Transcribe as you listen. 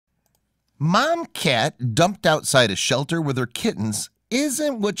Mom cat dumped outside a shelter with her kittens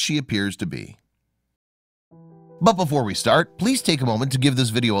isn't what she appears to be. But before we start, please take a moment to give this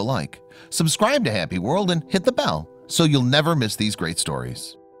video a like, subscribe to HappyWorld, and hit the bell so you'll never miss these great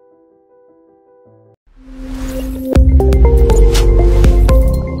stories.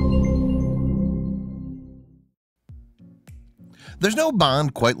 There's no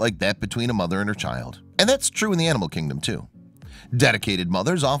bond quite like that between a mother and her child, and that's true in the animal kingdom too. Dedicated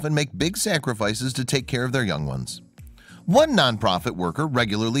mothers often make big sacrifices to take care of their young ones. One nonprofit worker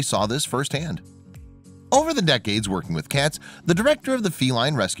regularly saw this firsthand. Over the decades working with cats, the director of the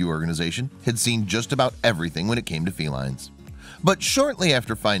feline rescue organization had seen just about everything when it came to felines. But shortly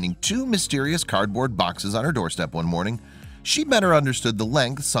after finding two mysterious cardboard boxes on her doorstep one morning, she better understood the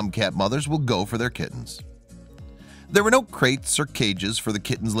length some cat mothers will go for their kittens. There were no crates or cages for the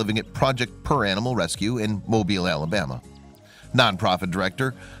kittens living at Project Per Animal Rescue in Mobile, Alabama. Nonprofit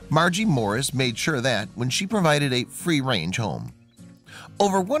director Margie Morris made sure that when she provided a free-range home.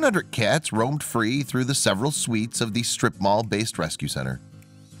 Over 100 cats roamed free through the several suites of the strip mall-based rescue center,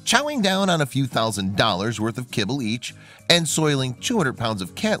 chowing down on a few $1,000s worth of kibble each and soiling 200 pounds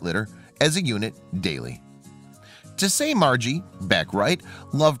of cat litter as a unit daily. To say Margie, back right,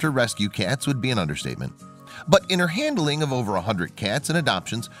 loved her rescue cats would be an understatement. But in her handling of over 100 cats and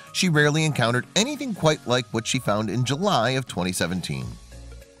adoptions, she rarely encountered anything quite like what she found in July of 2017.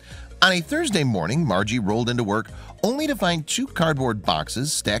 On a Thursday morning, Margie rolled into work only to find two cardboard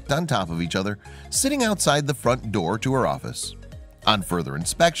boxes stacked on top of each other sitting outside the front door to her office. On further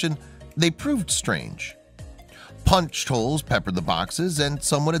inspection, they proved strange. Punched holes peppered the boxes, and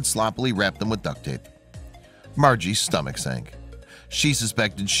someone had sloppily wrapped them with duct tape. Margie's stomach sank. She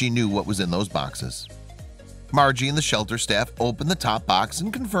suspected she knew what was in those boxes. Margie and the shelter staff opened the top box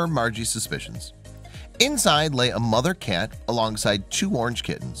and confirmed Margie's suspicions. Inside lay a mother cat alongside two orange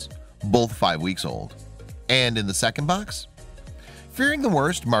kittens, both 5 weeks old. And in the second box? Fearing the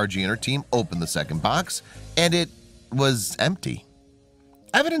worst, Margie and her team opened the second box, and it was empty.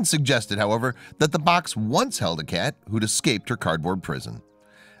 Evidence suggested, however, that the box once held a cat who'd escaped her cardboard prison.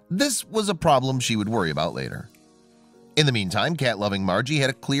 This was a problem she would worry about later. In the meantime, cat-loving Margie had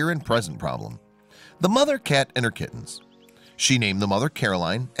a clear and present problem: the mother cat and her kittens. She named the mother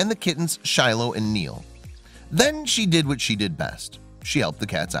Caroline and the kittens Shiloh and Neil. Then she did what she did best. She helped the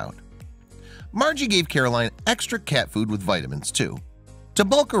cats out. Margie gave Caroline extra cat food with vitamins too, to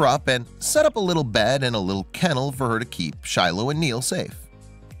bulk her up, and set up a little bed and a little kennel for her to keep Shiloh and Neil safe.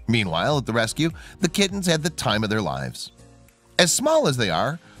 Meanwhile, at the rescue, the kittens had the time of their lives. As small as they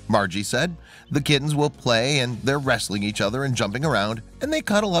are, Margie said, the kittens will play and they're wrestling each other and jumping around, and they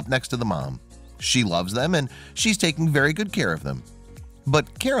cuddle up next to the mom. She loves them and she's taking very good care of them.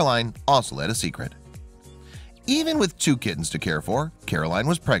 But Caroline also had a secret. Even with two kittens to care for, Caroline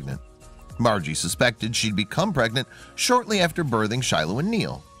was pregnant. Margie suspected she'd become pregnant shortly after birthing Shiloh and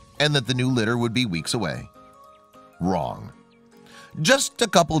Neil, and that the new litter would be weeks away. Wrong. Just a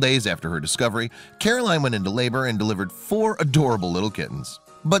couple days after her discovery, Caroline went into labor and delivered 4 adorable little kittens.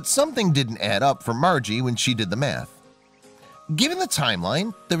 But something didn't add up for Margie when she did the math. Given the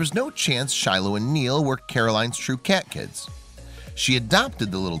timeline, there was no chance Shiloh and Neil were Caroline's true cat kids. She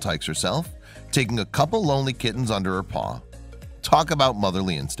adopted the little tykes herself, taking a couple lonely kittens under her paw. Talk about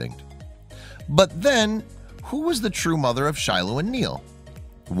motherly instinct. But then, who was the true mother of Shiloh and Neil?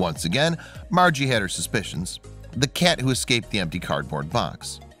 Once again, Margie had her suspicions: the cat who escaped the empty cardboard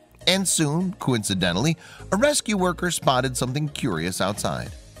box. And soon, coincidentally, a rescue worker spotted something curious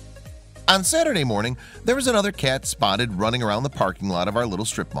outside. On Saturday morning, there was another cat spotted running around the parking lot of our little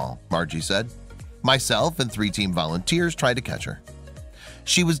strip mall, Margie said. Myself and 3 team volunteers tried to catch her.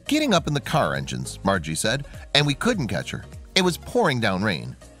 She was getting up in the car engines, Margie said, and we couldn't catch her. It was pouring down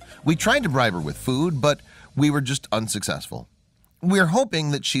rain. We tried to bribe her with food, but we were just unsuccessful. We're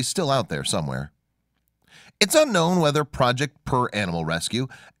hoping that she's still out there somewhere. It's unknown whether Project Per Animal Rescue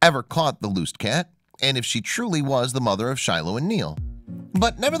ever caught the loosed cat, and if she truly was the mother of Shiloh and Neil.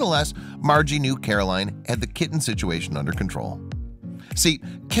 But nevertheless, Margie knew Caroline had the kitten situation under control. See,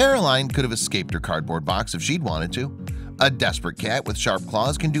 Caroline could have escaped her cardboard box if she'd wanted to. A desperate cat with sharp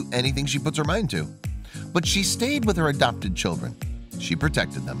claws can do anything she puts her mind to. But she stayed with her adopted children. She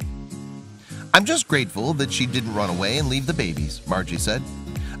protected them. I'm just grateful that she didn't run away and leave the babies, Margie said.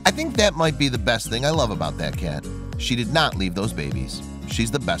 I think that might be the best thing I love about that cat. She did not leave those babies.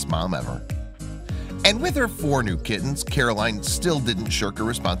 She's the best mom ever. And with her 4 new kittens, Caroline still didn't shirk her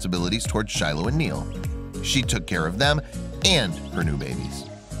responsibilities towards Shiloh and Neil. She took care of them and her new babies.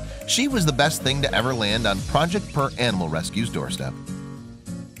 She was the best thing to ever land on Project Per Animal Rescue's doorstep.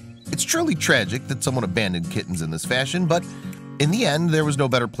 It's truly tragic that someone abandoned kittens in this fashion, but In the end, there was no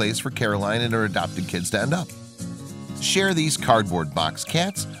better place for Caroline and her adopted kids to end up. Share these cardboard box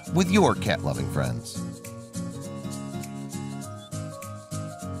cats with your cat-loving friends.